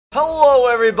Hello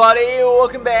everybody,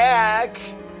 welcome back!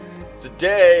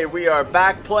 Today we are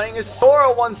back playing as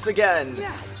Sora once again!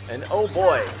 And oh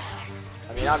boy,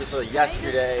 I mean obviously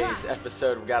yesterday's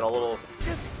episode got a little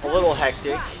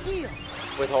hectic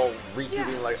with whole Riku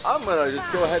being like, I'm gonna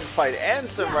just go ahead and fight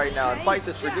Ansem right now and fight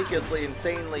this ridiculously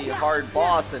insanely hard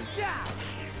boss, and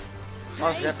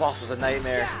honestly that boss was a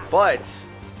nightmare, but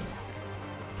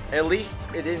at least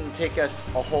it didn't take us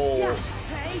a whole,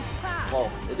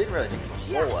 well, it didn't really take us a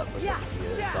whole episode to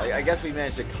get it, so I guess we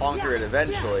managed to conquer it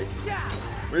eventually.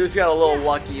 We just got a little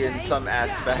lucky in some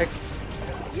aspects.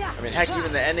 I mean, heck,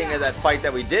 even the ending of that fight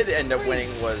that we did end up winning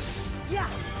was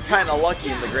kind of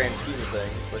lucky in the grand scheme of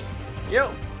things. But, you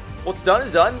know, what's done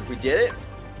is done. We did it.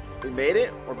 We made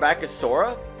it. We're back as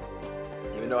Sora.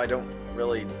 Even though I don't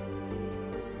really...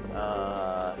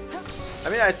 I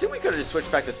mean, I assume we could have just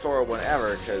switched back to Sora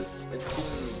whenever, because it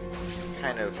seemed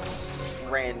kind of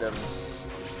random.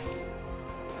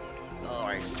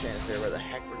 Alright, just trying to figure out where the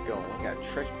heck we're going. We got a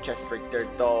treasure chest right there,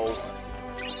 though.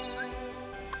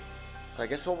 So I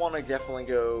guess we'll want to definitely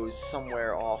go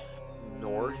somewhere off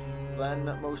north,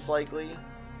 then, most likely.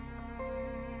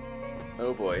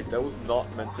 Oh boy, that was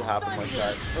not meant to happen like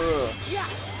that. Ugh.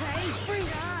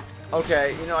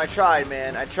 Okay, you know, I tried,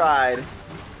 man. I tried.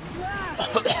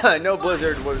 I know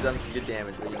Blizzard would have done some good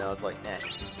damage, but you know, it's like, eh.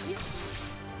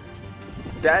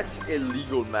 That's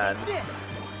illegal, man.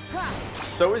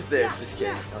 So is this. Just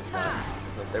kidding. No, it's not.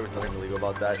 There was nothing illegal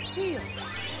about that.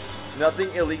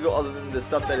 Nothing illegal other than the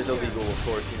stuff that is illegal, of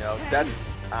course, you know.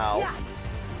 That's... Ow.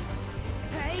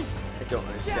 I don't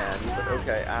understand, but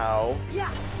okay, ow.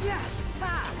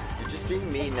 You're just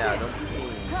being mean now, don't be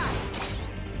mean.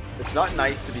 It's not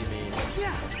nice to be mean.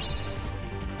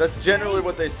 That's generally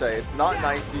what they say. It's not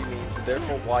nice to be mean, so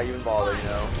therefore why even bother, you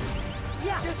know?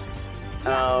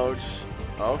 Ouch.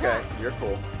 Okay, you're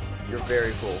cool. You're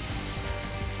very cool.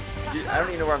 Dude, I don't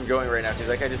even know where I'm going right now, because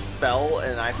like I just fell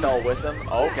and I fell with them.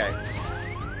 Okay.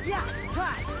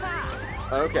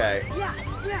 Okay.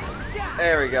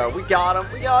 There we go. We got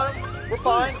him. We got him. We're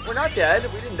fine. We're not dead.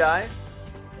 We didn't die.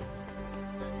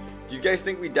 Do you guys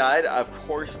think we died? Of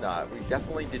course not. We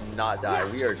definitely did not die.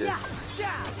 We are just...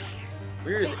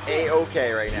 We're just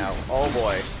A-okay right now. Oh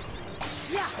boy.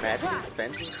 Magic and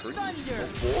defense increased.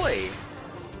 Oh boy.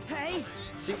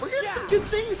 See, we're getting some good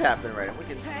things happening right now. We're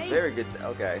getting some very good...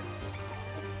 Okay.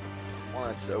 Why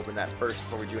not just open that first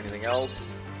before we do anything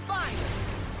else?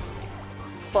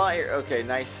 Fire. Okay,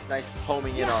 nice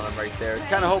homing in on him right there. I was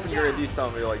kind of hoping you were going to do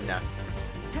something, but you're like, nah.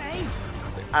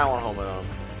 Like, I don't want to home in on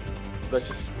him. That's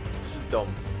just dumb.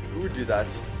 Who would do that?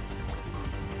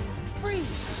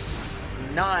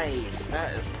 Nice!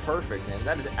 That is perfect, man.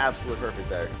 That is absolutely perfect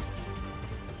there.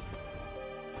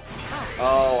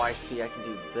 Oh, I see. I can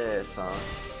do this, huh?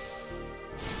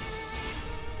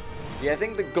 Yeah, I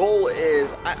think the goal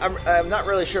is... I'm not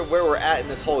really sure where we're at in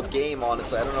this whole game,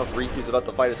 honestly. I don't know if Riku's about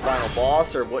to fight his final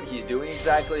boss or what he's doing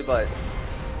exactly, but...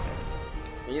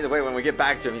 Either way, when we get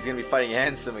back to him, he's going to be fighting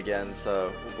Ansem again,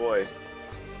 so... Oh boy.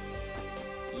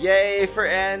 Yay for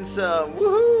Ansem!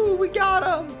 Woohoo! We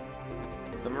got him!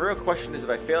 The real question is, if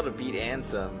I fail to beat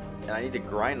Ansem, and I need to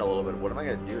grind a little bit, what am I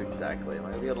going to do exactly? Am I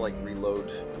going to be able to, like,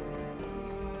 reload,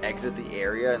 exit the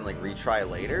area, and, like, retry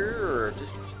later? Or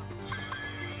just...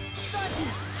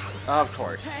 Of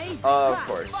course. Of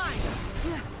course.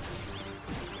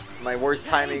 My worst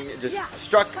timing just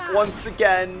struck once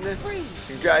again.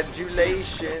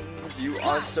 Congratulations. You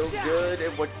are so good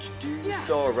at what you do,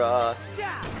 Sora.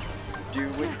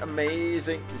 Doing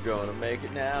amazing. You're gonna make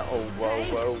it now. Oh, whoa,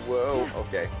 whoa, whoa.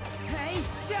 Okay.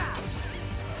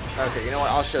 Okay, you know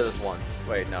what? I'll show this once.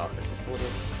 Wait, no. It's just a little...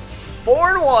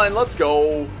 4-1! Let's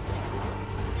go!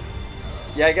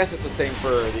 Yeah, I guess it's the same for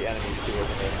the enemies too,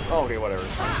 isn't it? Oh, okay, whatever.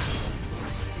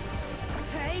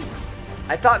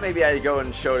 I thought maybe I'd go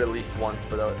and show it at least once,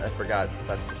 but I forgot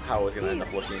that's how it was gonna end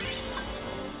up looking.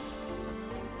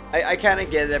 I kind of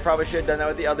get it. I probably should have done that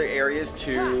with the other areas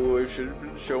too. I should have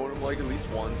been showing them like at least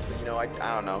once, but you know, I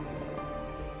don't know.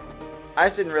 I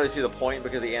just didn't really see the point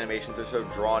because the animations are so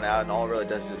drawn out, and all it really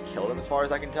does is just kill them as far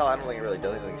as I can tell. I don't think it really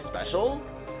does anything special.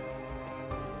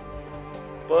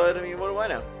 But, I mean, what do I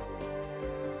know?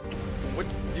 What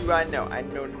do I know? I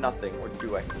know nothing. What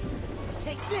do I?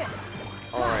 Take this.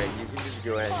 Alright, you can just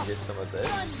go ahead and get some of this.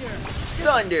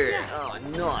 Thunder! Oh,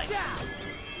 nice!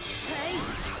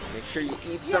 Make sure you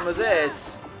eat some of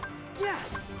this.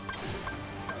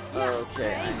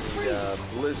 Okay, I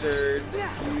need Blizzard,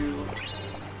 you,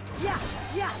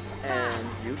 and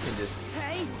you can just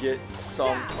get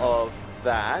some of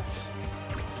that.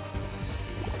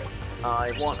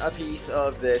 I want a piece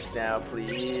of this now,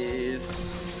 please.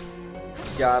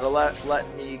 Gotta let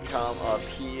me come up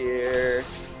here.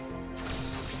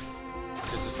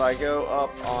 Because if I go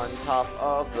up on top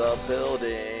of the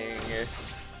building,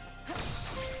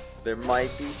 there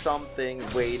might be something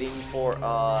waiting for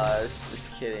us.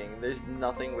 Just kidding. There's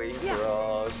nothing waiting for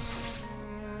us.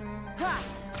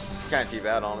 It's kind of too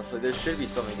bad, honestly. There should be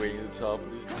something waiting at the top,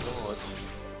 but there's not.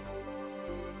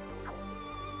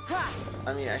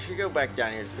 I mean, I should go back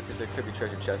down here just because there could be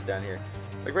treasure chests down here.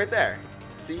 Like right there.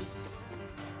 See?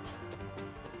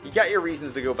 You got your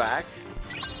reasons to go back.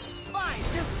 Okay,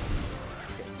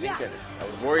 thank goodness. I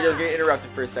was worried I was getting interrupted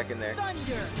for a second there.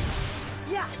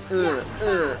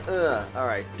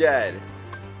 Alright, dead.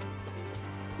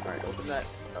 Alright, open that.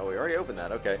 Oh, we already opened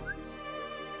that. Okay.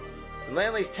 And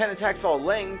Landley's 10 attacks all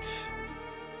linked.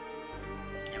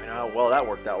 I don't know how well that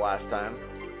worked out last time.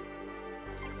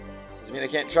 Doesn't mean I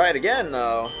can't try it again,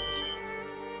 though.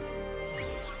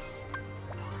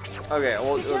 Okay,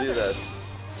 we'll do this.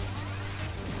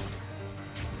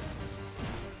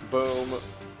 Boom.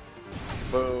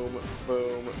 Boom.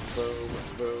 Boom. Boom.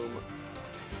 Boom.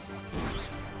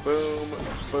 Boom.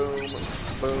 Boom.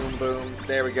 Boom. Boom.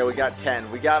 There we go. We got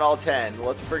 10. We got all 10.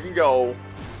 Let's freaking go.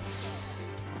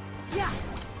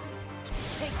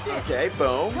 Okay,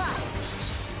 boom.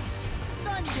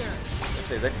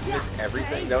 Did that just miss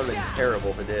everything? That would have been terrible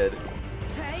if it did.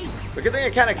 But good thing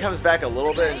it kind of comes back a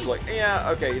little bit and just like, yeah,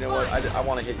 okay, you know what? I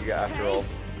want to hit you after all.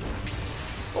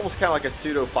 It's almost kind of like a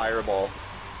pseudo fireball.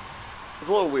 It's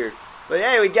a little weird. But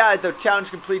hey, we got it though. Challenge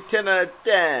complete. 10 out of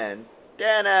 10.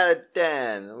 10 out of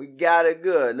 10. We got it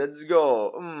good. Let's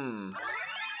go.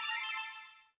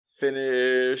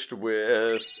 Finished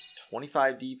with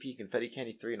 25 DP, Confetti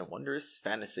Candy 3, and a Wondrous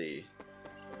Fantasy.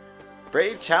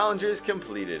 Brave challengers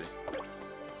completed.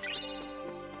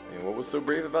 And what was so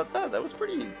brave about that? That was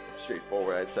pretty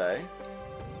straightforward, I'd say.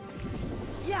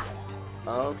 Yeah.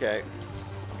 Okay.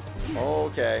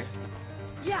 Okay.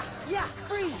 Yeah.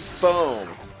 Freeze. Boom.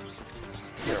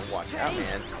 You better watch out,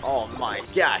 man. Oh my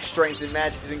gosh, strength and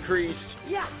magic is increased.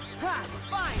 Yeah.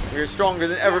 We're stronger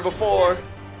than ever before.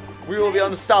 We will be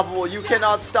unstoppable. You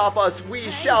cannot stop us. We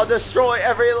shall destroy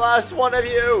every last one of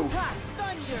you.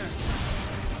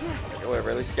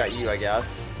 Whatever, at least got you, I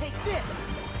guess. Take this.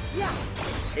 Yeah.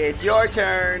 It's your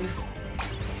turn.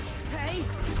 Hey.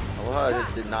 Oh, I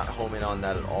just did not home in on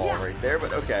that at all right there,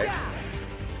 but okay.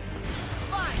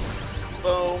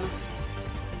 Boom.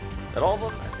 Is that all of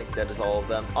them? I think that is all of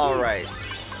them. Alright.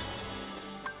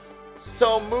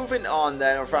 So, moving on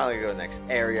then, we're finally going to go to the next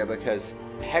area because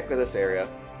heck with this area.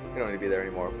 We don't need to be there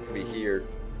anymore. We'll be here.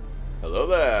 Hello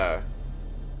there.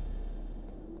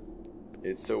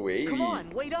 It's so wavy. Come on,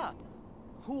 wait up.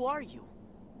 Who are you?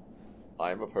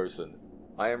 I am a person.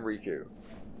 I am Riku.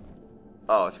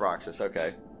 Oh, it's Roxas,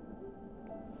 okay.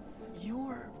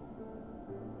 You're...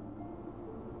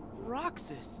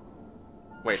 Roxas.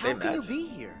 Wait, they met? How can you be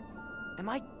here? Am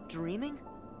I dreaming?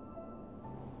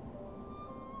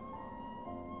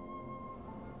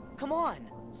 Come on,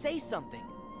 say something.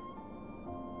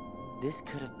 This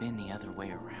could have been the other way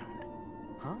around.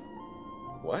 Huh?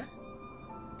 What?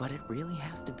 But it really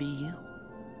has to be you.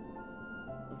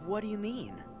 What do you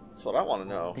mean? That's what I want to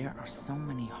know. There are so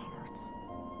many hearts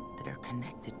that are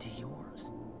connected to yours.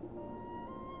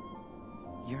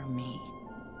 You're me,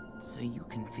 so you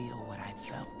can feel what I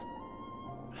felt.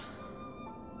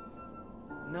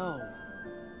 No.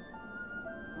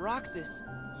 Roxas,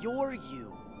 you're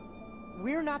you.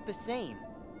 We're not the same.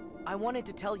 I wanted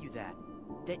to tell you that.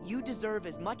 That you deserve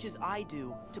as much as I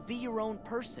do to be your own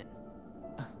person.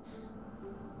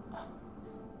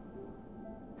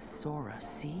 Sora,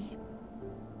 see?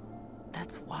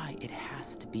 That's why it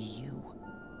has to be you.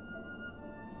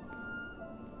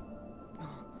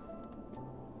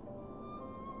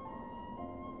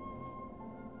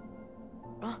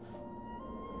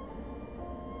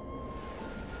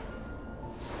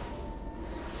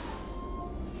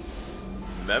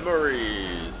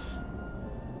 Memories.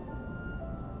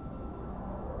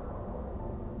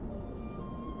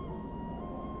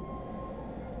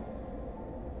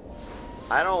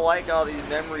 I don't like all these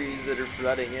memories that are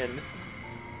flooding in.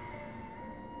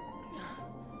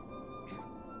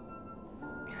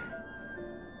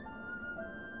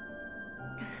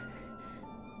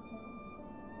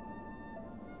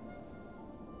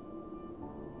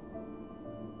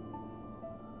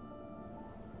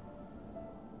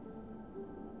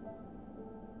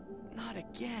 Not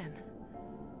again.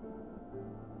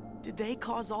 Did they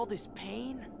cause all this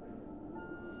pain?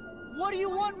 What do you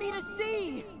want me to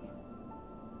see?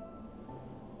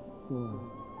 Sora,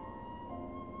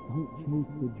 don't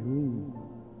chase the dreams.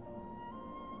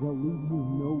 They'll lead you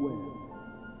nowhere.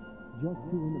 just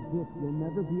to an abyss you'll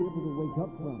never be able to wake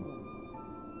up from.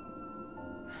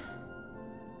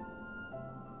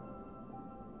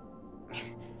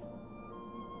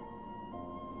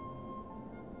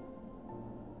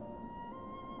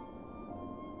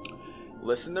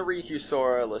 Listen to Riku,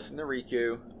 Sora. Listen to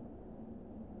Riku.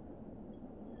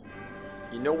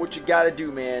 You know what you gotta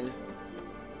do, man.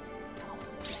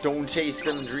 Don't chase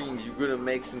them dreams. You're gonna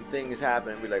make some things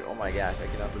happen and be like, oh my gosh, I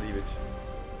cannot believe it.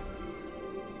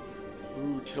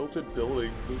 Ooh, tilted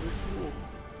buildings. Those are cool.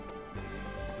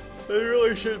 They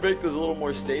really should make this a little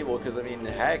more stable because, I mean,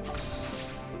 heck,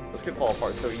 this could fall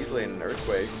apart so easily in an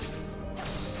earthquake.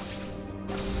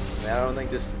 I mean, I don't think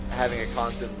just having a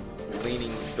constant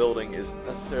leaning building is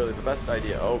necessarily the best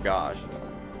idea. Oh gosh.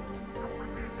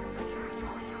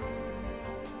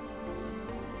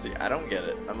 See, I don't get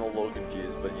it. I'm a little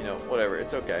confused, but you know, whatever.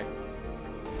 It's okay.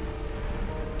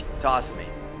 Toss me.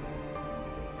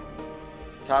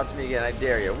 Toss me again. I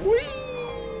dare you.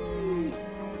 Whee!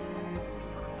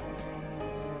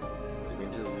 So we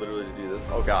can just literally just do this.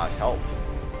 Oh gosh, help.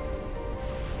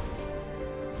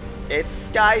 It's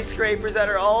skyscrapers that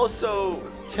are also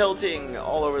tilting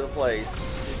all over the place.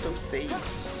 They're so safe.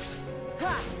 The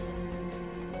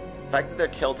fact that they're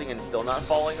tilting and still not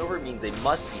falling over means they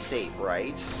must be safe,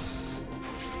 right?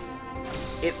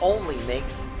 It only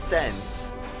makes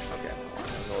sense. Okay, I'm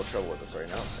having a little trouble with this right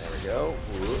now. There we go.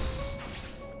 Whoop.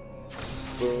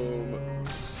 Boom.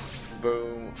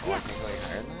 Boom. Oh, I can't go any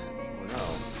higher than that? Oh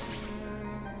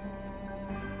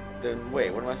no. Then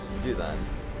wait, what am I supposed to do then?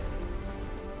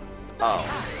 Oh.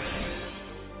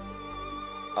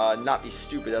 Not be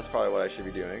stupid, that's probably what I should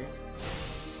be doing.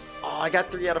 Oh, I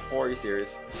got 3 out of 4, are you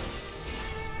serious?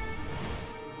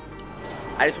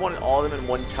 I just wanted all of them in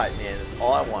one cut, man. That's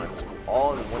all I wanted. Was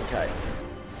all in one cut.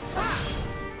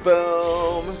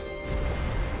 Boom!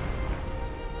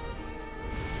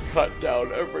 Cut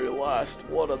down every last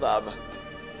one of them.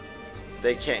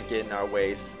 They can't get in our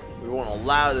ways. We won't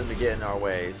allow them to get in our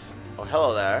ways. Oh,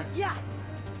 hello there. Yeah.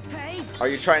 Hey. Are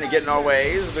you trying to get in our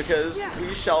ways? Because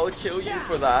we shall kill you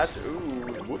for that. Ooh,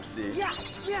 whoopsie. Yeah.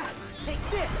 Take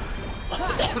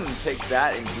this. Take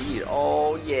that indeed.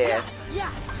 Oh yeah. Yeah.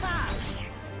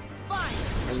 Fine.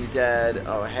 Are you dead?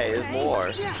 Oh hey, there's more.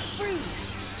 Yeah.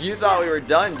 Freeze. You thought we were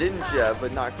done, didn't you?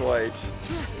 But not quite.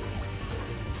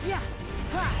 Yeah.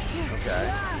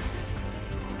 Okay.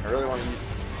 I really want to use.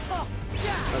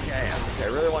 Okay, I was gonna say I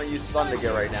really want to use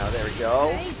Thunderga right now. There we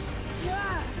go.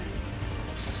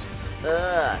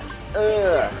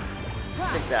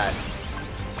 Just take that.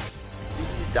 See,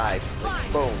 he's died.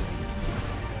 Like, boom.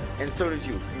 And so did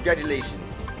you.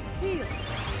 Congratulations. You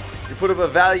put up a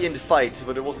valiant fight,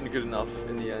 but it wasn't good enough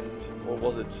in the end. Or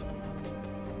was it?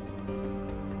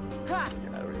 Yeah, I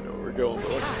don't even know where we're going, but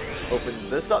let's just open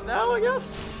this up now, I guess?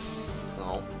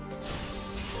 No.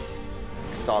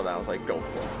 I saw that, I was like, go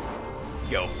for it.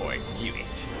 Go for it. Do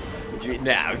it. Do it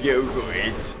now. Go for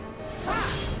it.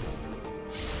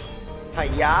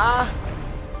 Hiya!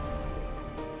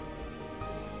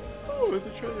 Oh, there's a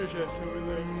treasure chest over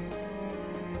there.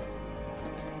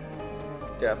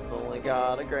 Definitely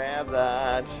gotta grab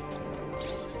that.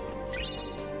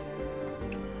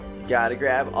 Gotta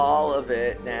grab all of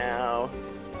it now.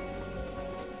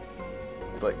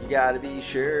 But you gotta be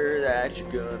sure that you're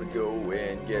gonna go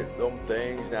and get some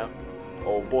things now.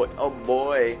 Oh boy, oh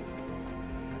boy.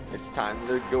 It's time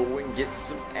to go and get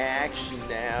some action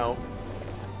now.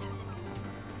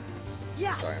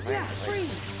 Yeah. Sorry, am I like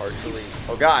partially...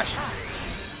 Oh gosh!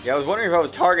 Yeah, I was wondering if I was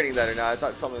targeting that or not. I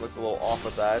thought something looked a little off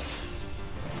with that.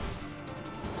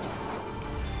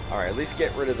 Alright, at least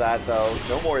get rid of that though.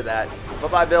 No more of that.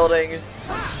 Bye-bye, building!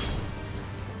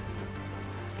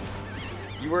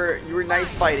 You were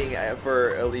nice fighting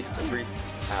for at least a brief...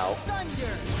 Ow.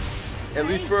 At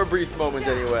least for a brief moment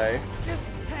anyway.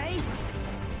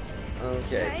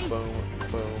 Okay, boom,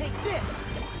 boom.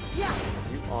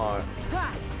 You are...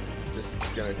 just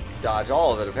gonna dodge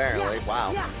all of it apparently.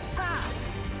 Wow.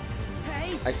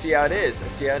 I see how it is. I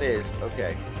see how it is.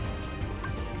 Okay.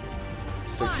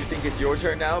 So do you think it's your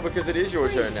turn now? Because it is your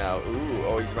turn now. Ooh,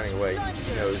 oh, he's running away.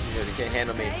 He knows he can't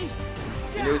handle me.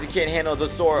 He knows he can't handle the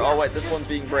Sora. Oh wait, this one's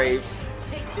being brave.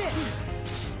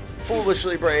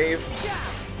 Foolishly brave.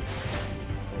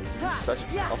 Oh, you're such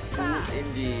a fool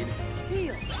indeed.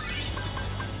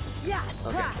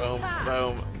 Okay, boom,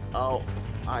 boom. Oh,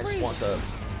 I just want to...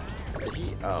 Did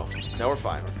he? Oh. No, we're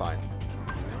fine. We're fine.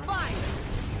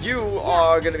 You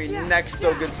are going to be next,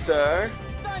 oh good sir.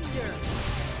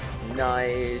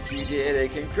 Nice. You did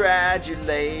it.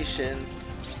 Congratulations.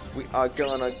 We are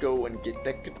going to go and get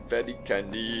that confetti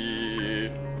candy.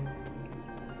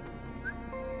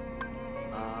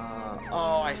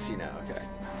 Oh, I see now. Okay.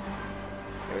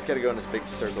 Yeah, we've got to go in this big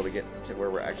circle to get to where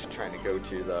we're actually trying to go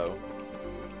to, though.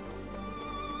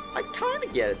 I kind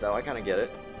of get it, though. I kind of get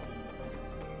it.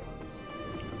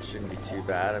 Shouldn't be too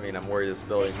bad. I mean, I'm worried this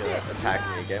building's going to attack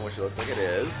me again, which it looks like it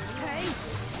is.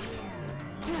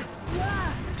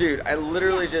 Dude, I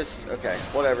literally just... Okay,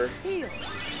 whatever.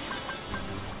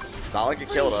 Not like it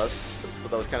killed us.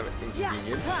 That was kind of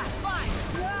inconvenient.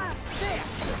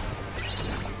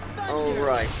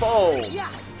 Alright, boom!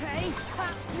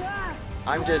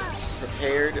 I'm just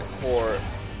prepared for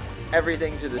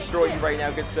everything to destroy you right now,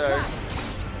 good sir.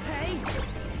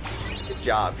 Good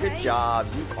job, good job.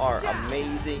 You are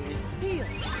amazing.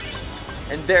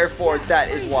 And therefore, that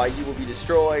is why you will be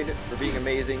destroyed for being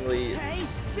amazingly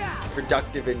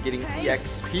productive and getting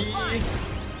EXP.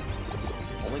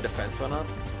 Only defense went up?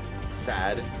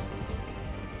 Sad.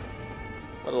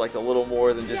 Would have liked a little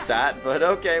more than just that, but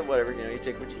okay, whatever. You know, you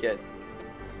take what you get.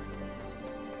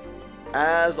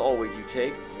 As always, you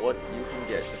take what you can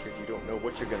get because you don't know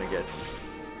what you're gonna get.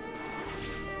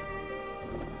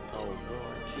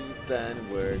 Alrighty, then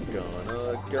we're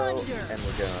gonna go and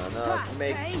we're gonna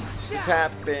make this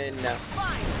happen. Now,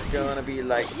 we're gonna be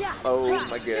like, oh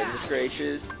my goodness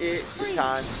gracious, it is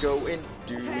time to go and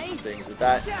do some things with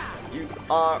that. You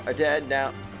are dead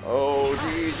now. Oh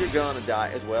geez, you're gonna die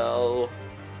as well.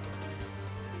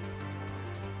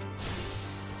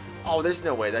 Oh, there's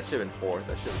no way. That should have been 4.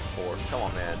 That should have been 4. Come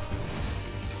on, man.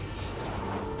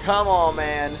 Come on,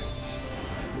 man.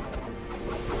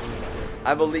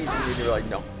 I believe you. And you're like,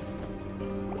 no.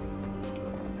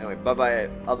 Anyway, bye-bye,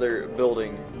 other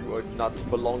building. You are not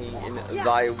belonging in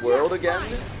thy world again.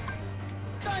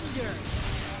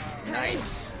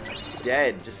 Nice.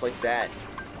 Dead, just like that.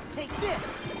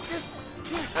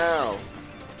 Ow.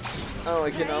 Oh,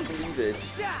 I cannot believe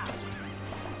it.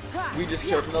 We just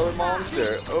killed another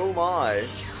monster. Oh my.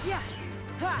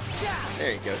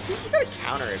 There you go. See, you gotta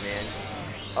counter it, man.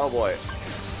 Oh boy.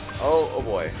 Oh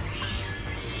boy.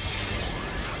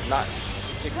 Not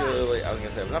particularly, I was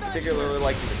gonna say, I'm not particularly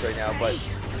liking this right now, but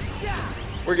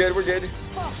we're good, we're good.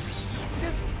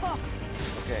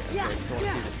 Okay, I just want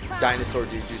to see this dinosaur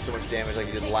dude do so much damage like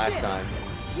he did the last time.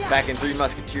 Back in Three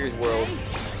Musketeers world.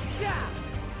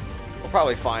 We're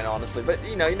probably fine, honestly, but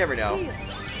you know, you never know.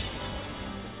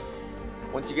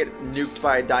 Once you get nuked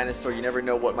by a dinosaur, you never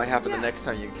know what might happen the next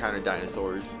time you encounter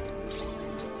dinosaurs.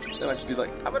 They might just be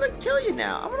like, I'm gonna kill you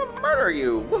now. I'm gonna murder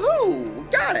you. Woohoo!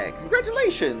 Got it!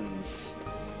 Congratulations!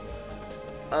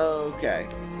 Okay.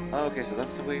 Okay, so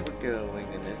that's the way we're going.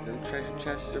 And there's no treasure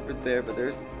chest over there, but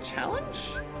there's a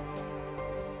challenge?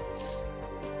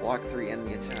 Block 3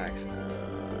 enemy attacks.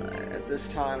 At this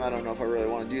time, I don't know if I really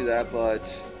want to do that,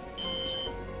 but...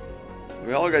 I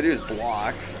mean, all I gotta do is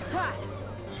block.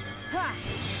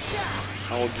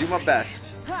 I will do my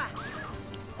best.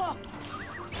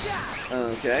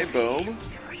 Okay, boom.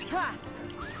 Come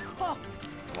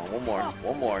on, one more.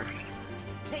 One more.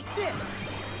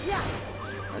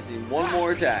 I see one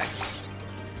more attack.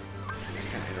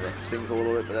 Kind of interrupt things a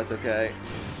little bit, but that's okay.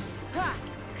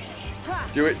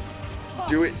 Do it.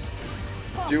 Do it.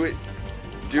 Do it.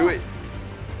 Do it.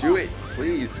 Do it.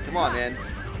 Please. Come on, man.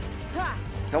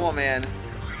 Come on, man.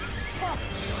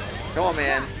 Come on,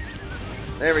 man.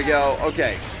 There we go.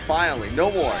 Okay. Finally.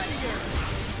 No more.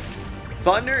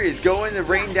 Thunder is going to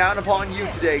rain down upon you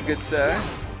today, good sir.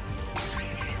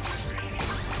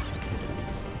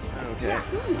 Okay.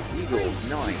 Ooh, eagles.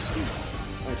 Nice.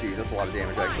 Oh, jeez. That's a lot of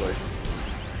damage, actually.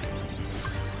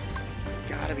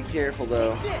 Gotta be careful,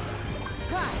 though.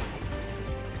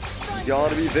 You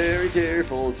gotta be very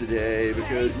careful today,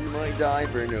 because you might die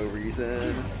for no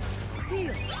reason.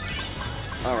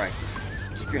 Alright, just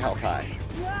keep your health high.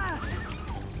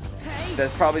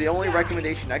 That's probably the only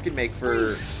recommendation I can make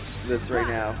for this right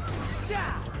now.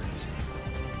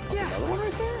 That's another one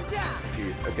right there?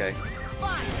 Jeez, okay.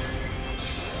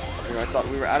 I thought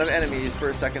we were out of enemies for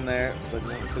a second there, but no,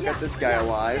 we still got this guy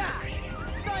alive.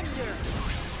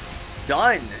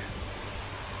 Done!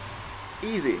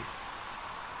 Easy.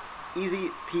 Easy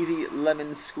peasy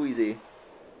lemon squeezy.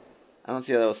 I don't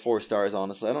see how that was 4 stars,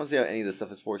 honestly. I don't see how any of this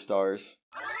stuff is 4 stars.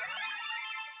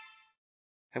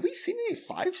 Have we seen any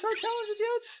 5-star challenges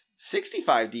yet?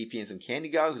 65 DP and some candy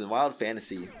goggles and wild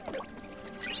fantasy.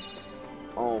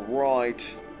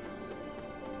 Alright.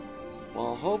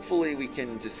 Well, hopefully we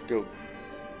can just go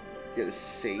get a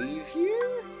save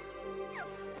here.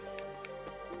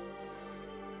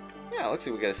 Yeah, looks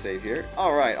like we got a save here.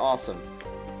 Alright, awesome.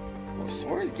 Well,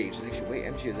 Sora's gauge is actually way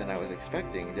emptier than I was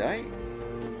expecting.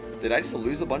 Did I just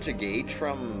lose a bunch of gauge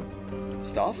from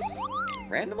stuff?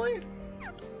 Randomly?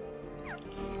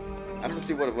 I don't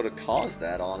see what would have caused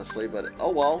that, honestly, but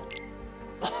oh well.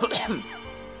 I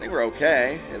think we're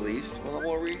okay, at least. What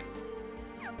level are we?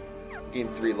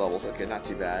 Gained 3 levels. Okay, not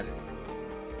too bad.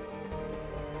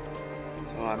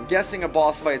 So I'm guessing a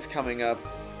boss fight's coming up,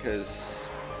 because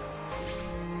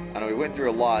I don't know, we went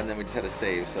through a lot and then we just had to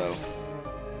save, so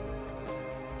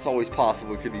it's always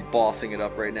possible we could be bossing it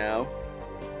up right now.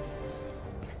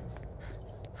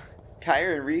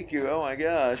 Kyrie and Riku, oh my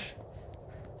gosh.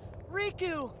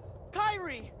 Riku!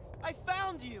 Kyrie! I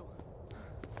found you!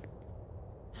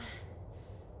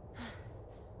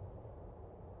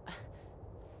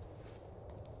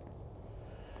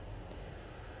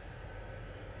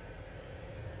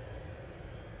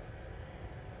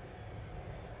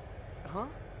 Huh?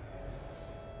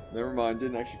 Never mind,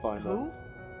 didn't actually find them. Who?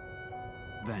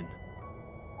 Then.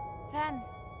 Then.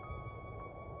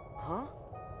 Huh?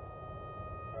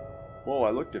 Whoa,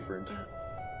 I look different.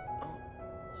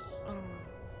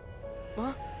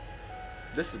 Huh?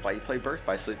 This is why you play Birth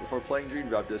by Sleep before playing Dream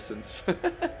Drop Distance.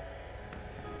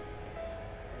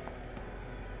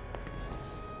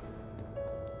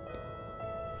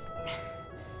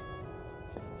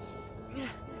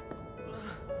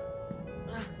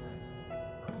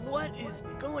 What is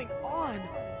going on?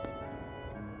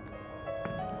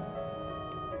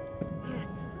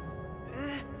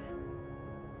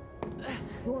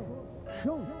 Sora,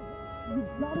 don't!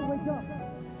 You've gotta wake up!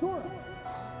 Sora!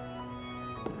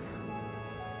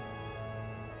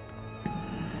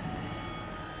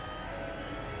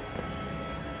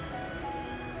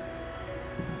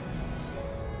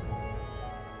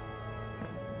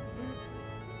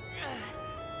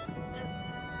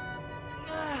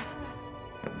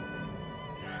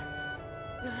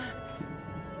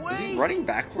 Is he running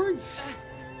backwards?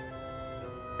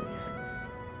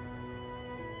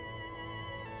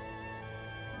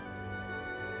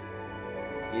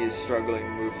 He is struggling to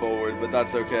move forward, but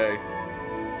that's okay.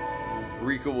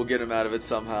 Riku will get him out of it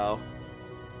somehow.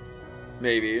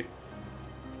 Maybe.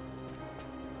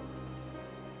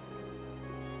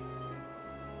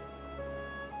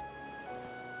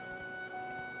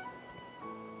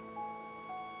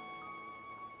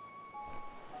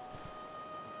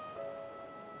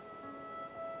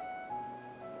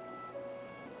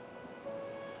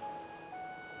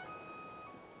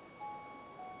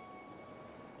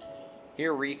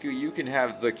 Here, Riku, you can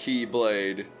have the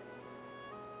Keyblade.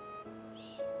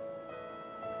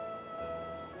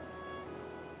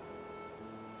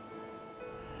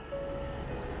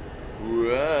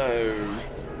 Whoa.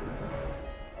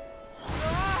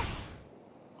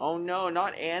 Oh no,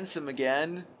 not Ansem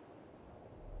again.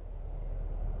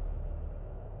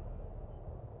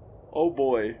 Oh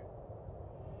boy.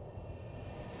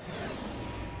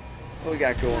 What we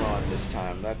got going on this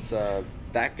time? That's,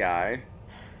 that guy.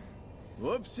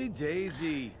 Whoopsie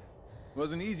daisy.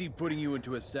 Wasn't easy putting you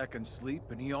into a second sleep,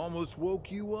 and he almost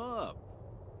woke you up.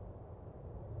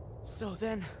 So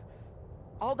then,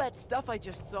 all that stuff I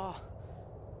just saw,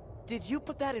 did you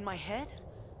put that in my head?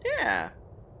 Yeah.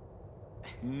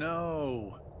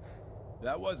 No.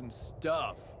 That wasn't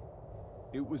stuff.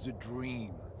 It was a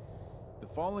dream. The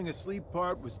falling asleep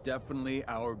part was definitely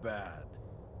our bad.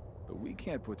 But we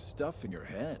can't put stuff in your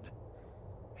head.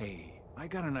 Hey, I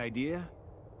got an idea.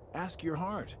 Ask your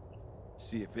heart.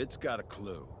 See if it's got a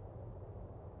clue.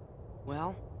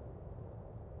 Well,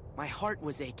 my heart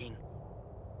was aching.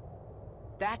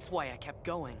 That's why I kept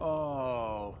going.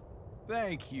 Oh,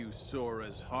 thank you,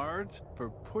 Sora's heart, for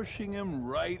pushing him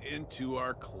right into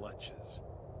our clutches.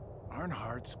 Aren't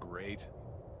hearts great?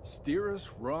 Steer us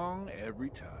wrong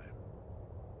every time.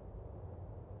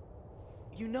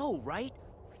 You know, right?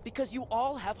 Because you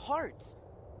all have hearts.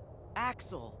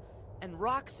 Axel, and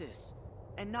Roxas,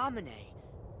 and Naminé,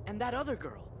 and that other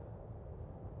girl.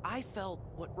 I felt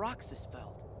what Roxas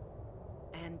felt.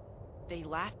 And they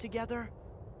laughed together,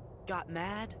 got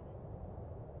mad,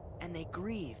 and they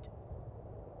grieved.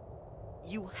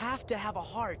 You have to have a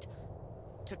heart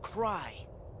to cry.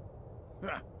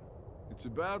 It's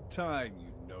about time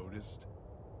you noticed.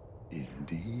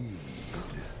 Indeed.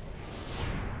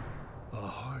 A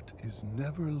heart is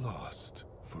never lost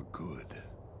for good.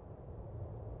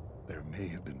 There may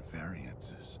have been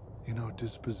variances in our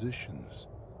dispositions,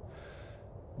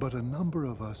 but a number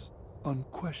of us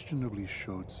unquestionably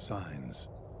showed signs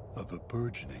of a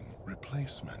burgeoning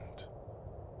replacement.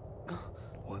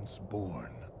 Once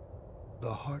born,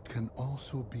 the heart can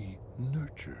also be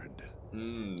nurtured.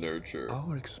 Nurture.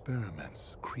 Our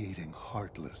experiments creating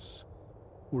Heartless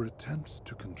were attempts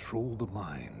to control the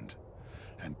mind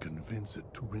and convince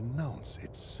it to renounce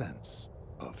its sense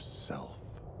of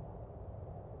self.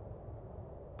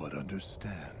 But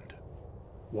understand,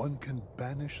 one can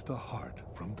banish the heart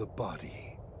from the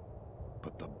body,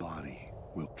 but the body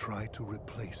will try to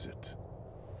replace it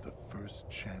the first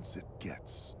chance it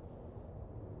gets,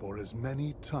 for as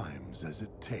many times as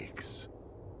it takes.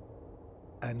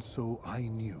 And so I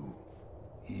knew,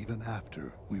 even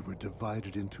after we were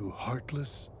divided into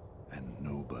heartless and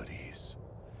nobodies,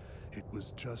 it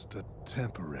was just a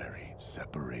temporary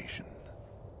separation.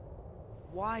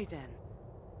 Why then?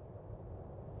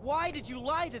 Why did you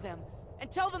lie to them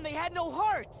and tell them they had no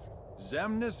hearts?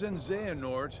 Xemnas and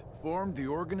Xehanort formed the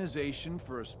organization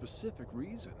for a specific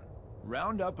reason.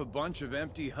 Round up a bunch of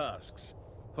empty husks,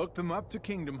 hook them up to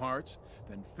Kingdom Hearts,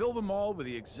 then fill them all with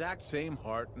the exact same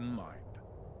heart and mind.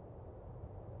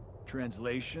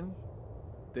 Translation?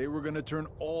 They were gonna turn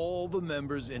all the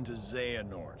members into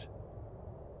Xehanort.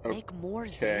 Make more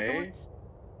Xehanorts?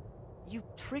 You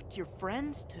tricked your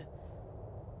friends to...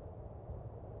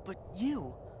 But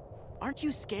you, aren't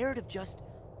you scared of just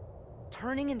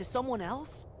turning into someone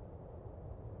else?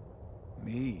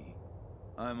 Me?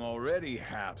 I'm already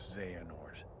half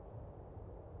Xehanort.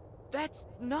 That's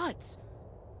nuts.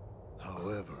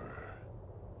 However,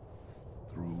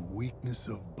 through weakness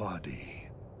of body,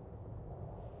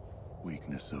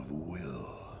 weakness of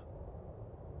will,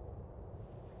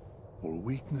 or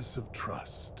weakness of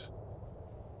trust,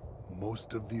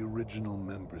 most of the original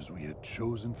members we had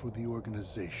chosen for the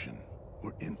organization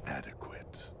were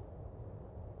inadequate.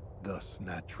 Thus,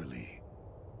 naturally,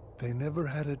 they never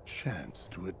had a chance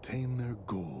to attain their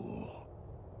goal.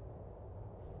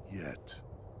 Yet,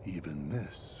 even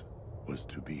this was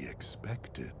to be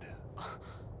expected.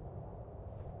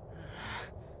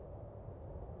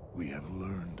 We have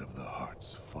learned of the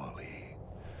heart's folly,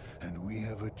 and we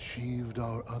have achieved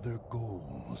our other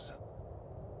goals.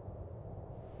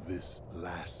 This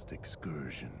last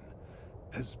excursion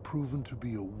has proven to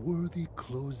be a worthy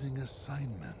closing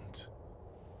assignment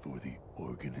for the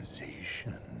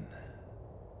organization.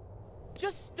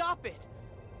 Just stop it!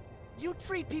 You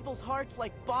treat people's hearts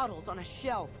like bottles on a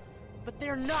shelf, but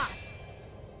they're not.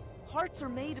 Hearts are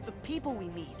made of the people we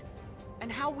meet,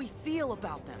 and how we feel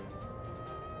about them.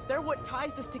 They're what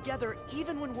ties us together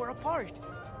even when we're apart.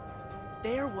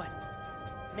 They're what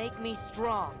make me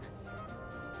strong.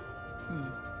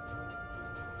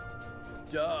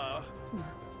 Duh.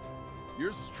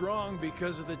 You're strong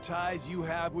because of the ties you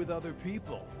have with other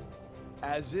people.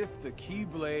 As if the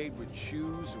Keyblade would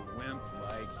choose a wimp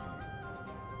like you.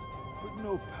 But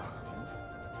no,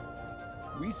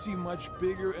 Paladin. We see much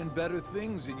bigger and better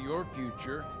things in your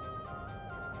future.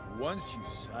 Once you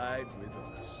side with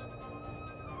us.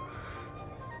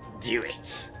 Do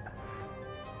it.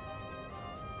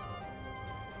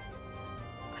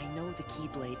 I know the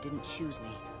Keyblade didn't choose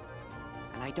me,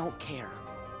 and I don't care.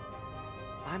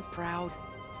 I'm proud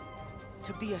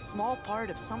to be a small part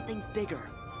of something bigger.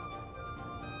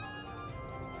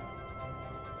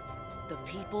 The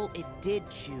people it did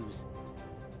choose.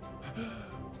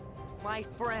 My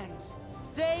friends.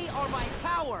 They are my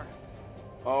power!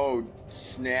 Oh,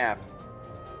 snap.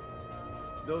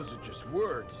 Those are just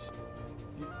words.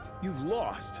 You've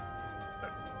lost.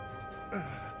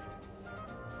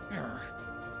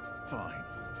 Fine.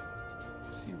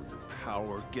 See where your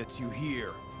power gets you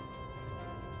here.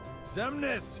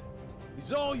 Xemnas!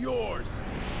 He's all yours!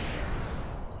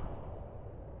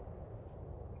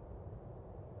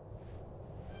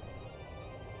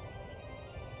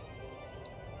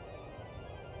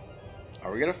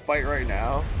 Are we gonna fight right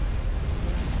now?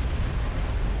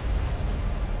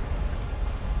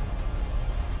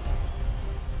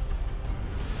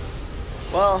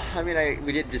 Well, I mean,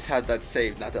 we did just have that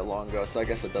save not that long ago, so I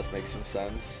guess it does make some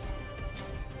sense.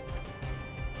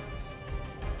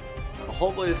 Well,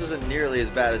 hopefully this isn't nearly as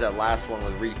bad as that last one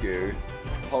with Riku.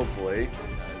 Hopefully.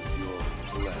 As your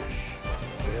flesh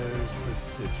bears the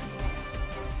sigil,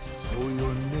 so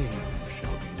your name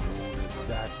shall be known as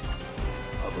that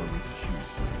of a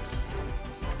recusant.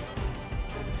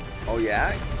 Oh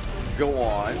yeah? Go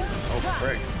on. Oh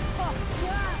frick.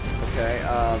 Okay,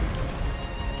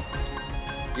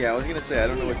 yeah, I was gonna say, I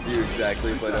don't know what to do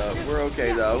exactly, but we're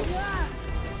okay though.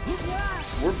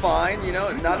 We're fine, you know,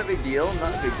 not a big deal,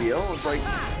 not a big deal. It's like,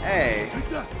 hey.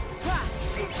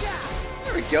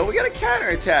 There we go, we got a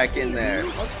counterattack in there.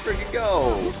 Let's freaking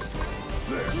go.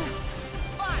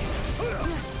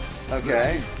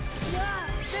 Okay.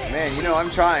 Man, you know, I'm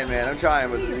trying, man, I'm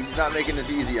trying, but he's not making this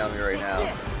easy on me right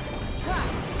now.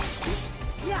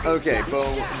 Okay,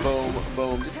 boom, boom,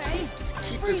 boom. Just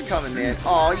keep this coming, man.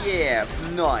 Oh yeah,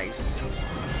 nice.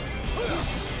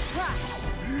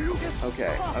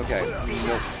 Okay, okay.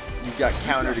 Nope. You got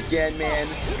countered again, man.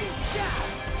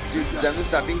 Dude, Xemnas,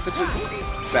 stop being such a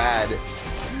bad.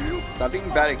 Stop being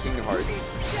bad at Kingdom Hearts.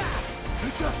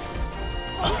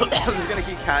 I'm just gonna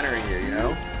keep countering you, you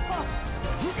know?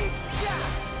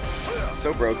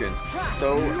 So broken.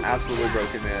 So absolutely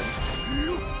broken, man.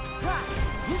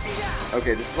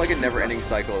 Okay, this is like a never-ending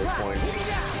cycle at this point.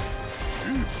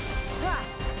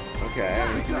 Okay, I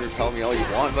mean, you can repel me all you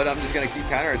want, but I'm just gonna keep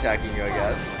counterattacking you, I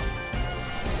guess.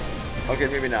 Okay,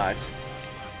 maybe not.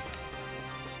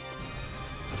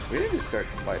 We didn't just start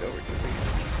the fight over,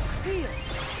 did we?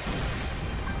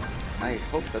 I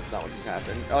hope that's not what just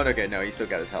happened. Oh, okay, no, he still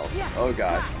got his health. Oh,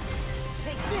 gosh.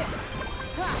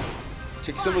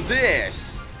 Take some of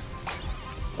this!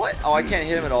 What? Oh, I can't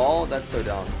hit him at all? That's so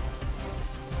dumb.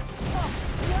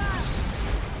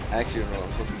 I actually don't know what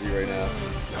I'm supposed to do right now.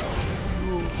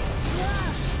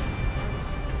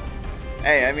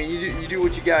 Hey, I mean, you do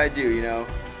what you gotta do, you know?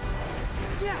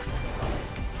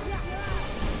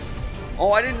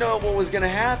 Oh, I didn't know what was gonna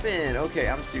happen. Okay,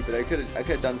 I'm stupid. I could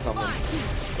have done something,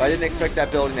 but I didn't expect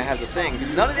that building to have the thing.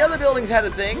 None of the other buildings had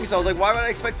a thing, so I was like, why would I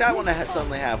expect that one to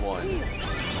suddenly have one?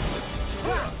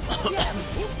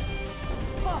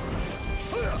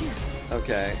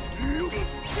 Okay.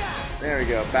 There we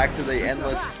go. Back to the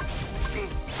endlessness.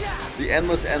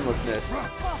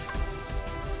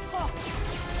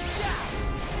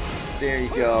 There you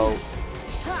go.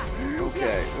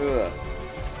 Okay. Ugh.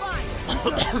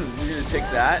 You can just take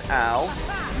that. Ow.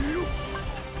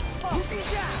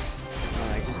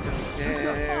 I just don't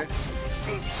care.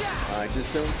 I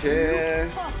just don't care.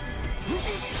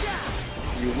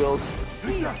 You will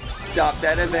stop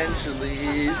that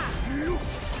eventually.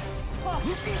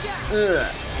 Ugh.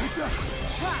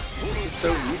 This is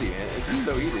so easy, man. It's just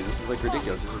so easy. This is like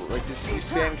ridiculous. It's like this, you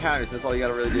spam counters, and that's all you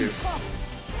gotta really do.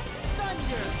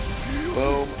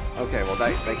 Boom. Okay, well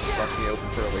that left me open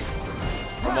for at least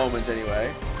a moment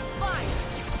anyway.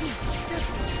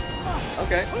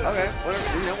 Okay,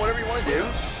 whatever you want to do.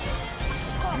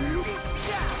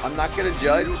 I'm not gonna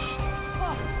judge.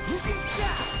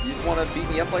 You just want to beat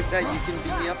me up like that? You can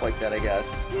beat me up like that, I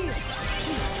guess.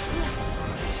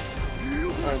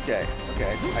 Okay,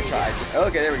 I tried.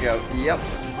 Okay, there we go. Yep.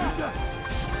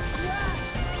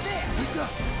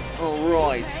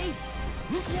 Alright.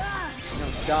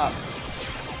 No, stop.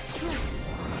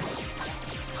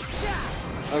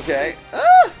 Okay.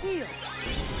 Ah!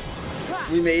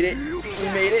 We made it.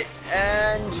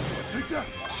 And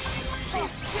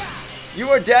you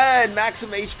are dead.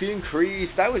 Maximum HP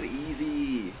increased. That was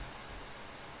easy.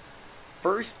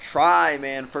 First try,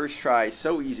 man. First try.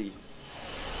 So easy.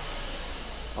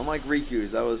 Unlike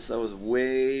Riku's, that was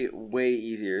way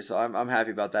easier. So I'm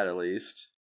happy about that at least.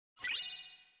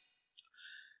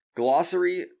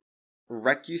 Glossary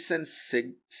Recusant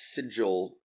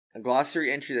Sigil. A glossary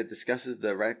entry that discusses the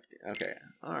Okay,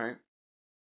 alright.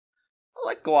 I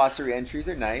like glossary entries,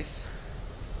 they're nice.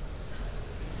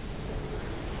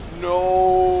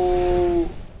 No.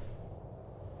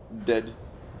 Dead.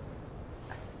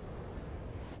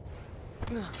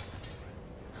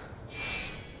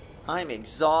 I'm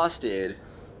exhausted.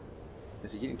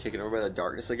 Is he getting taken over by the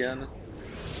darkness again?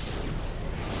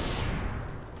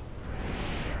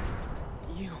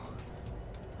 You.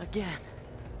 Again.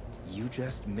 You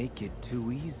just make it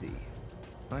too easy.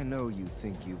 I know you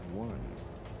think you've won,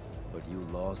 but you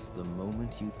lost the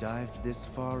moment you dived this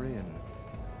far in.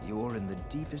 You're in the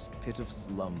deepest pit of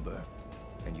slumber,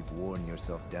 and you've worn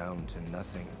yourself down to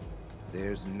nothing.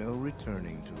 There's no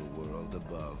returning to the world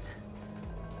above.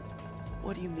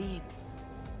 What do you mean?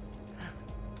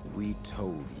 We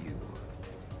told you.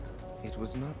 It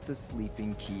was not the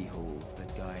sleeping keyholes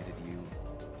that guided you.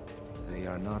 They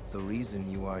are not the reason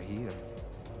you are here.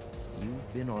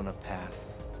 You've been on a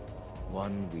path,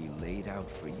 one we laid out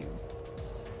for you.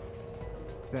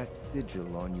 That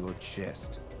sigil on your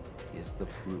chest is the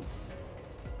proof.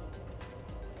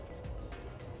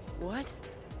 What?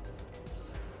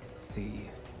 See,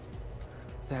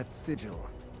 that sigil,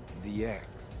 the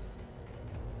X,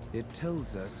 it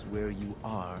tells us where you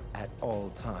are at all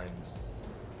times.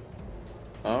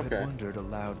 Okay. I wondered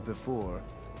aloud before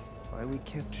why we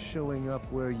kept showing up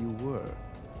where you were.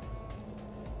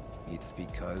 It's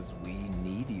because we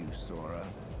need you, Sora.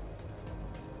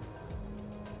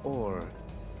 Or,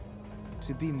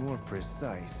 to be more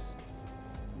precise,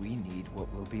 we need what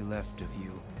will be left of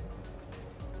you.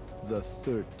 The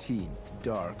 13th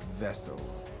Dark Vessel.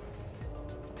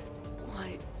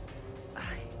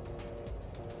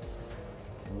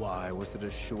 Why was it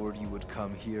assured you would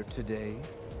come here today?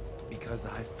 Because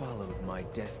I followed my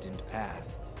destined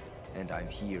path, and I'm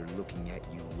here looking at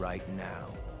you right now.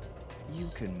 You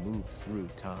can move through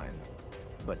time,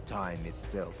 but time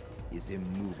itself is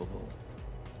immovable.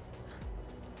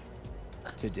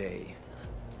 Today,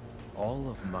 all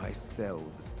of my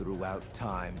selves throughout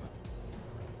time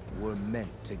were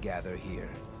meant to gather here.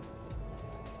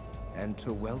 And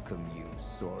to welcome you,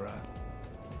 Sora,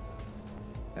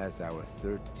 as our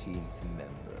 13th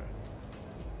member.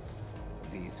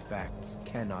 These facts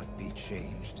cannot be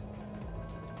changed.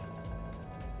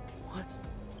 What's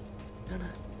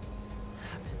gonna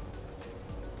happen?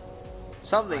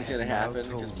 Something's gonna happen.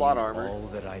 His plot armor. All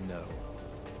that I know.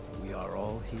 We are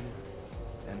all here,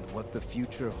 and what the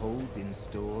future holds in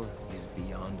store is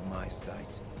beyond my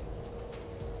sight.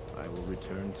 I will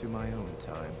return to my own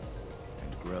time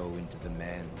and grow into the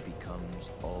man who becomes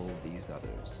all these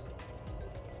others.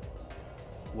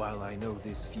 While I know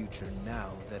this future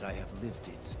now that I have lived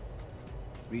it,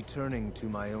 returning to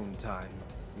my own time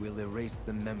will erase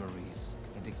the memories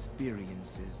and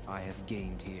experiences I have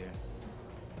gained here.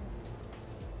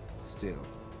 Still,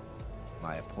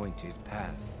 my appointed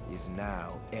path is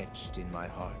now etched in my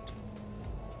heart,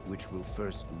 which will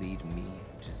first lead me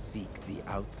to seek the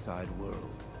outside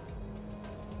world.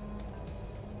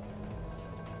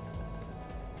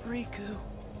 Riku.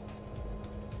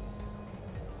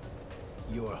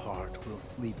 Your heart will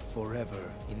sleep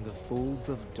forever in the folds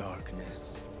of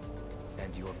darkness,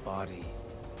 and your body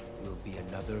will be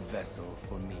another vessel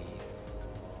for me.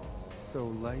 So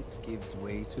light gives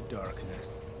way to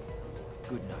darkness.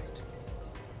 Good night,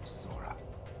 Sora.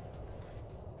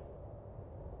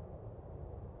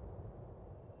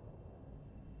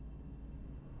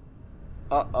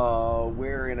 Uh-oh,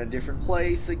 we're in a different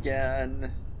place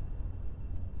again.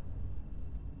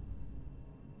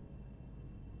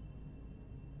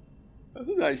 That's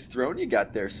a nice throne you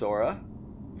got there, Sora.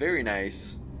 Very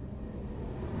nice.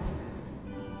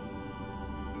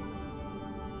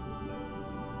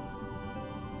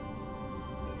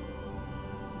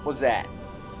 What's that?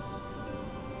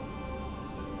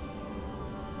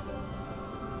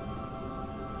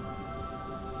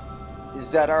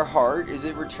 Is that our heart? Is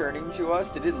it returning to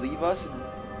us? Did it leave us and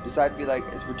decide to be like,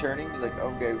 it's returning? Be like,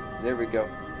 okay, there we go.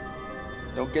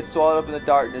 Don't get swallowed up in the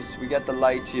darkness. We got the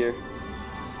light here.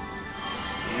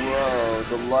 Whoa,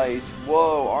 the light.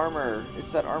 Whoa, armor.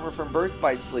 It's that armor from Birth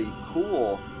by Sleep.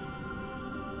 Cool.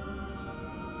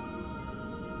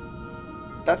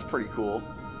 That's pretty cool.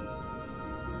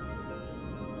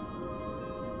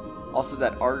 Also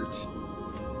that art.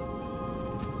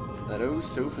 That oh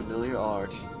so familiar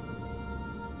art.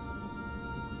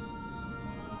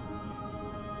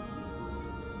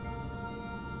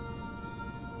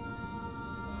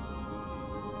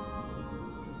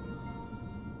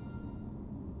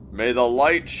 May the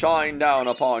light shine down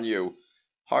upon you.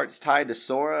 Hearts tied to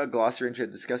Sora. A glossary entry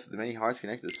that discusses the many hearts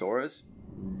connected to Sora's.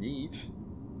 Neat.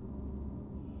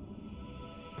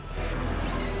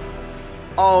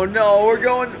 Oh no, we're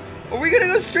going... Are we gonna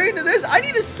go straight into this? I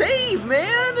need to save,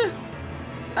 man!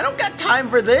 I don't got time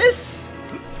for this!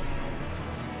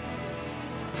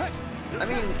 I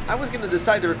mean, I was gonna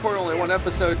decide to record only one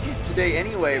episode today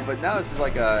anyway, but now this is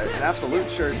like an absolute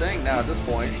sure thing now at this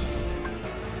point.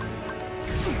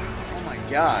 Oh my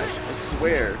gosh, I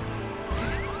swear.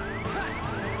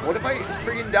 What if I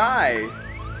freaking die?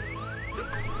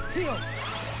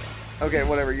 Okay,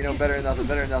 whatever, you know, better than nothing,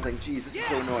 better than nothing. Jeez, this is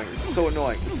so annoying. This is so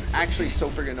annoying. This is actually so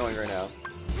freaking annoying right now.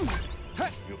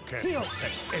 You can't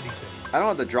protect anything. I don't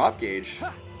have the drop gauge.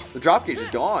 The drop gauge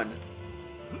is gone.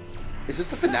 Is this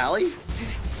the finale?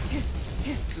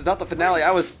 This is not the finale I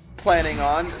was planning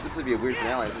on. This would be a weird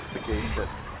finale if this is the case, but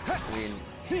I mean,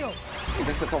 I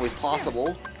guess that's always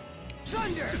possible.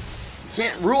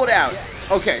 Can't rule it out.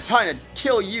 Okay, time to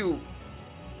kill you.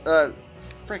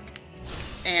 Frick.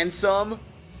 And some.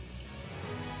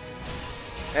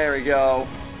 There we go.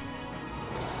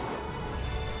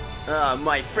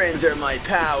 My friends are my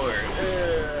power.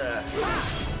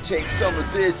 Take some of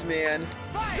this, man.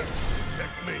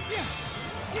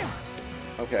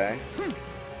 Okay. I don't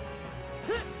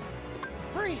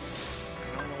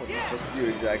know what you're supposed to do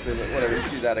exactly, but whatever,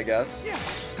 just do that, I guess.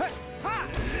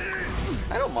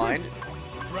 I don't mind.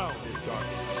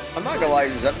 I'm not gonna lie,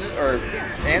 Zephyr, or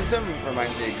Ansem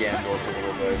reminds me of Ganondorf a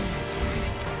little bit.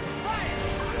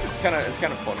 It's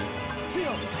kind of funny.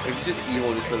 Like, it's just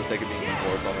evil just for the sake of being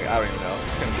evil or something. I don't even know.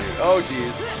 It's kind of weird. Oh,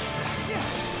 jeez.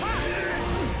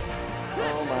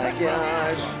 Oh my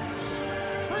gosh.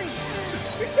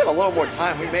 We just had a little more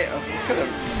time. We could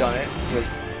have done it with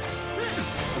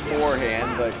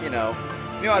beforehand, but you know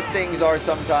how things are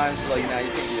sometimes. Like, nah,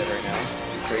 you can't do that right now.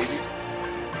 You're crazy.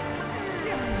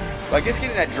 But I guess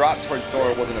getting that drop towards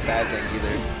Sora wasn't a bad thing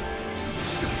either.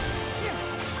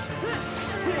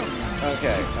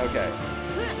 Okay.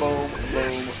 Boom,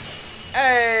 boom.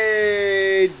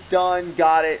 Hey! Done.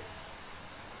 Got it.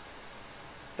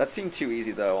 That seemed too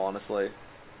easy, though, honestly.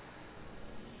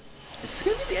 Is this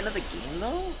gonna be the end of the game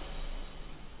though?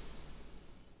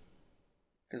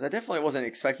 Because I definitely wasn't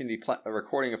expecting to be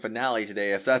recording a finale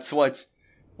today, if that's what's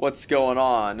going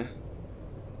on.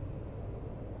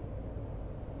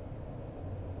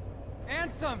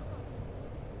 Ansem!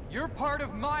 You're part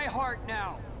of my heart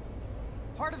now.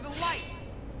 Part of the light.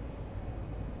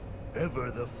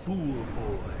 Ever the fool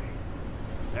boy.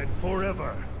 And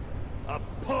forever a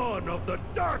pawn of the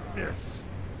darkness.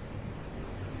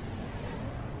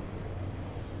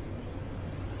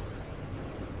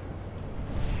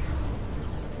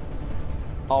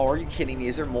 Oh, are you kidding me?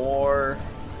 Is there more?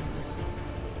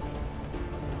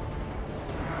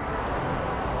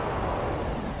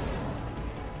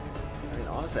 I mean,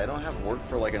 honestly, I don't have work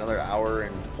for like another hour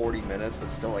and 40 minutes, but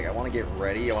still, like, I want to get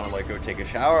ready. I want to, like, go take a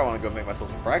shower. I want to go make myself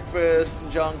some breakfast and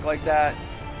junk like that.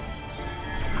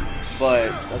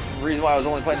 But that's the reason why I was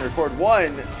only planning to record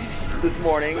one this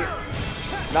morning.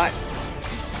 Not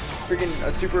freaking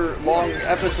a super long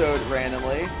episode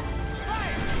randomly.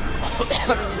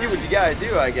 I mean, you do what you gotta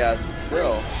do, I guess, but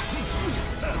still.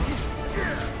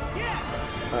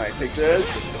 Alright, take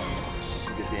this.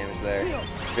 Some good damage there.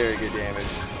 Very good damage.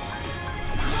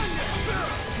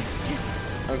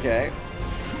 Okay.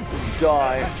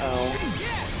 Die. Oh.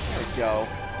 There we go.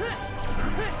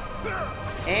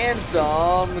 And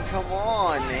some. Come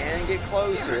on, man. Get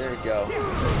closer. There we go.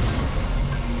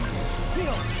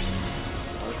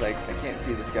 I was like, I can't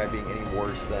see this guy being any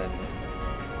worse than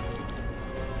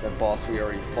that boss we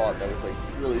already fought. That was like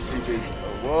really stupid.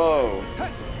 Oh, whoa.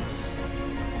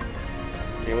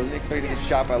 Okay, I wasn't expecting to get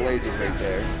shot by lasers right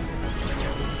there.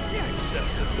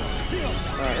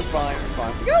 Alright, we're fine, we're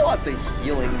fine. We got lots of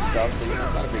healing stuff, so you know,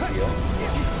 it's not a big deal.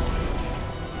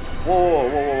 Whoa, whoa,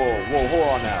 whoa, whoa, whoa, hold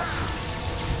on now.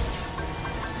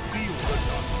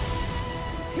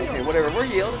 Okay, whatever, we're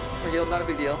healed. We're healed, not a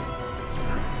big deal.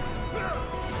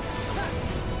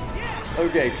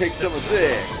 Okay, take some of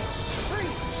this.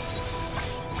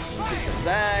 Take some of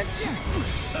that.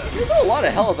 There's a lot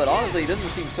of health, but honestly, it doesn't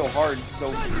seem so hard so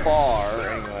far,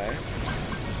 anyway.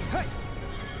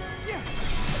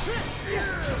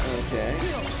 Okay.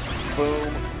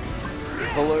 Boom.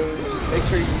 Balloons. Just make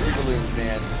sure you use your balloons,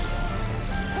 man.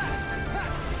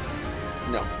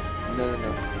 No. No, no,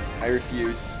 no. I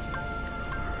refuse.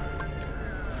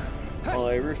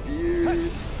 I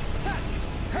refuse.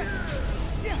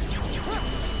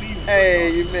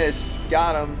 Hey, you missed.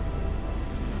 Got him.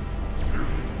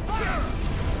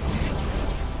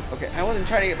 Okay, I wasn't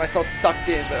trying to get myself sucked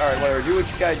in, but alright, whatever. Do what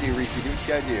you gotta do, Riku. Do what you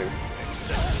gotta do.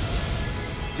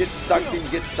 Get sucked in, you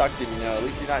get sucked in, you know. At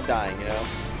least you're not dying, you know.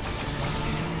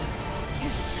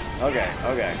 Okay,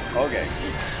 okay, okay.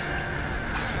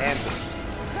 Ansem.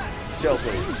 Chill,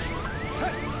 please.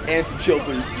 Ansem, chill,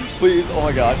 please. Please, oh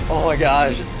my gosh, oh my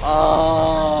gosh.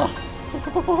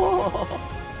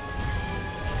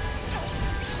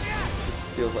 This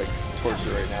feels like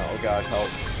torture right now. Oh gosh, help.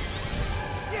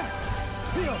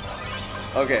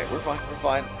 Okay, we're fine, we're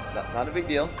fine. Not a big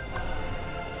deal.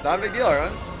 It's not a big deal,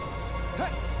 everyone.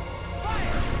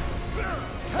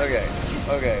 Okay,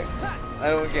 okay. I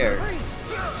don't care.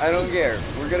 I don't care.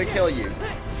 We're gonna kill you.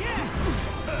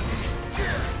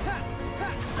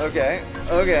 Okay,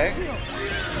 okay.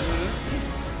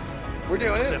 We're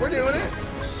doing it, we're doing it.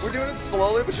 We're doing it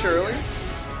slowly but surely.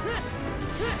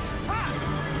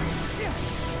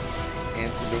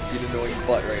 Ansem, don't get annoying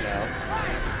butt right now.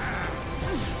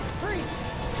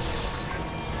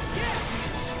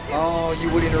 Oh, you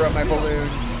would interrupt my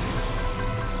balloons.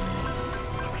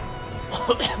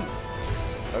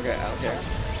 Okay, I don't care.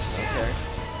 Okay.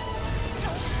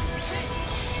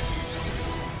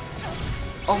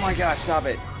 Oh my gosh, stop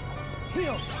it.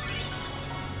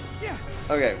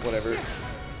 Okay, whatever.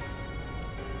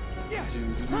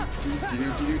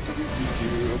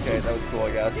 Okay, that was cool,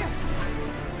 I guess.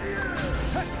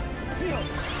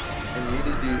 And you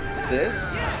just do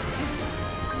this.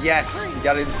 Yes, you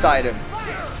got it inside him.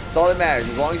 That's all that matters.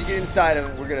 As long as you get inside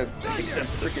him, we're gonna kick some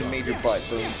freaking major butt.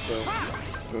 Boom, boom,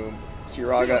 boom.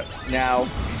 Kiraga, now.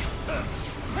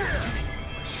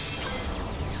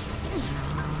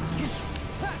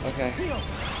 Okay.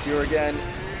 Cure again.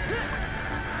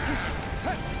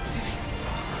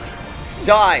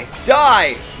 Die!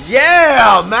 Die!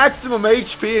 Yeah! Maximum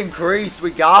HP increase.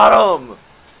 We got him!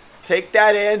 Take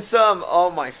that and some.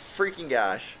 Oh my freaking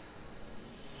gosh.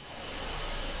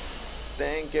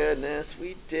 Thank goodness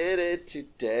we did it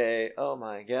today. Oh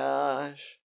my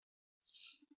gosh.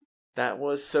 That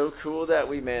was so cool that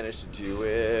we managed to do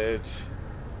it.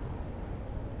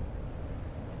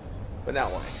 But now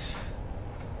what?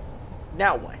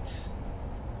 Now what?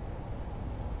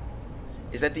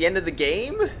 Is that the end of the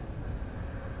game?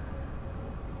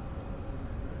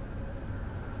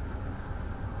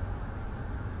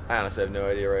 I honestly have no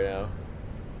idea right now.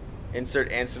 Insert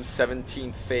Ansem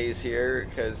 17th phase here,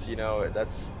 because, you know,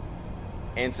 that's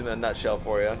Ansem in a nutshell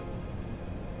for you.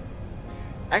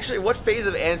 Actually, what phase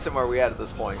of Ansem are we at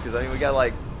this point? Because, I mean, we got,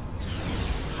 like,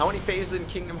 how many phases in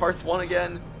Kingdom Hearts 1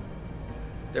 again?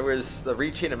 There was the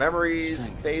Rechain of Memories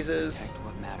phases.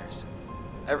 What matters?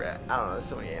 I don't know, there's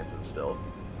so many Ansems still.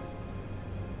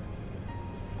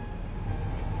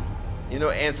 You know,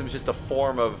 Ansem's just a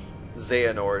form of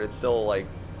Xehanort. It's still, like,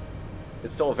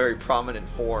 it's still a very prominent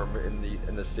form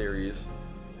in the series.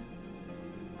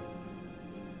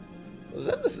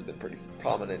 Xemnas has been pretty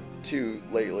prominent too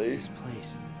lately. This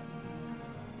place.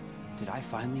 Did I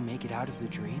finally make it out of the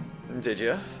dream? Did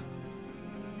you?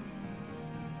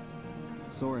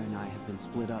 Sora and I have been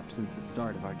split up since the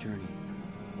start of our journey.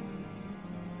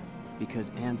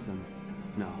 Because Ansem,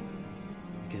 no,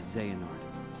 because Xehanort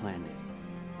planned it.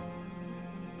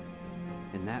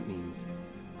 And that means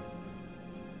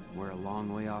we're a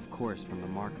long way off course from the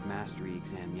Mark of Mastery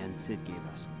exam Yen Sid gave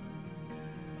us.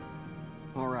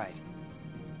 Alright.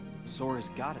 Sora's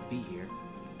gotta be here.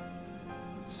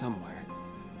 Somewhere.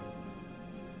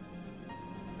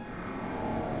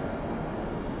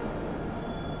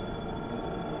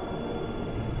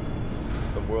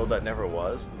 The world that never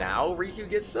was. Now Riku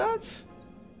gets that?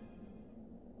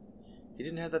 He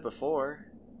didn't have that before.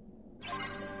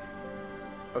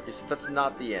 Okay, so that's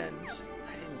not the end.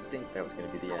 I didn't think that was going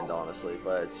to be the end, honestly,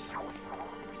 but...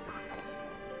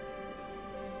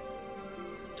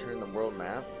 Turn the world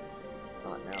map?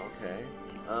 Not now, okay.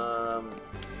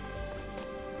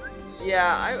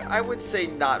 Yeah, I would say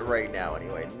not right now,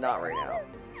 anyway. Not right now.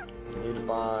 Need to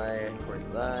buy, according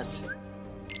to that.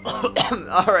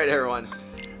 Alright, everyone.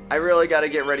 I really got to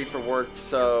get ready for work,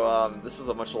 so this was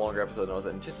a much longer episode than I was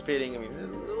anticipating. I mean,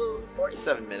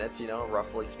 47 minutes, you know,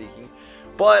 roughly speaking.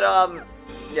 But,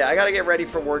 yeah, I got to get ready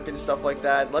for work and stuff like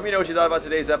that. Let me know what you thought about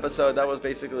today's episode. That was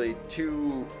basically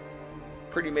two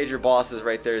pretty major bosses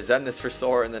right there. Xemnas for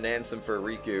Sora and then Ansem for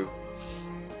Riku.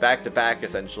 Back to back,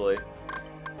 essentially.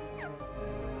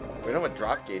 We don't have a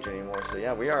drop gauge anymore, so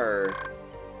yeah, we are...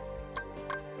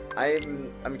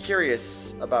 I'm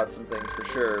curious about some things for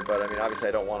sure, but I mean, obviously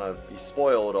I don't want to be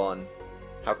spoiled on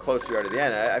how close we are to the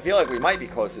end. I feel like we might be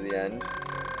close to the end.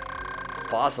 It's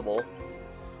possible.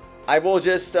 I will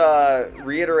just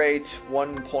reiterate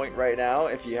one point right now.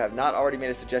 If you have not already made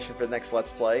a suggestion for the next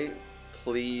Let's Play,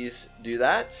 please do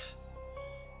that.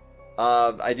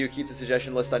 I do keep the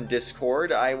suggestion list on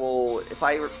Discord. I will, if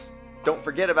I don't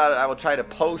forget about it, I will try to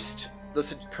post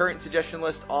the current suggestion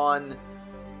list on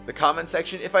the comment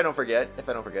section if I don't forget. If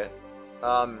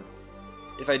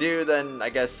I do, then I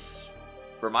guess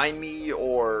remind me,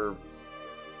 or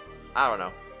I don't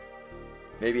know.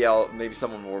 Maybe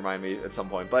someone will remind me at some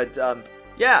point. But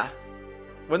yeah,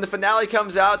 when the finale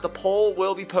comes out, the poll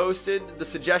will be posted. The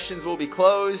suggestions will be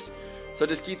closed. So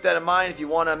just keep that in mind. If you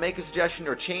want to make a suggestion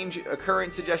or change a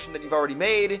current suggestion that you've already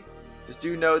made, just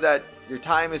do know that your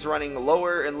time is running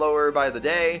lower and lower by the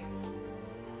day.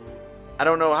 I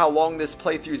don't know how long this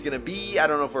playthrough is going to be. I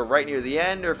don't know if we're right near the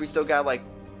end or if we still got like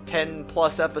 10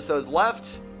 plus episodes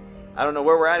left. I don't know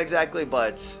where we're at exactly,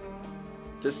 but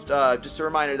just a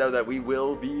reminder though that we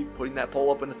will be putting that poll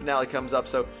up when the finale comes up.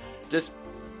 So just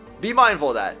be mindful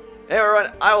of that. Hey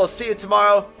everyone, I will see you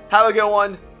tomorrow. Have a good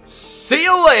one. See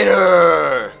you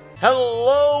later!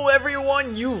 Hello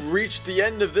everyone, you've reached the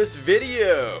end of this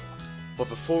video. But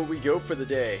before we go for the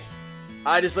day,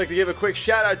 I'd just like to give a quick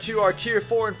shout out to our tier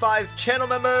 4 and 5 channel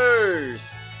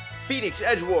members. Phoenix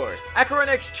Edgeworth,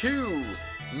 Akaronx2,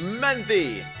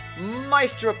 Menthy,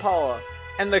 Maestro Paula,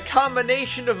 and the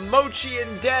combination of Mochi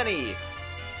and Danny.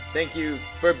 Thank you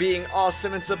for being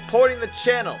awesome and supporting the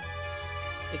channel.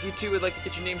 If you too would like to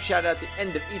get your name shouted out at the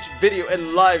end of each video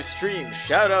and live stream,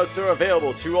 shoutouts are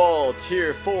available to all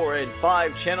tier 4 and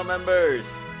 5 channel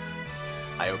members.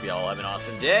 I hope you all have an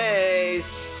awesome day.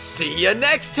 See you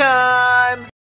next time!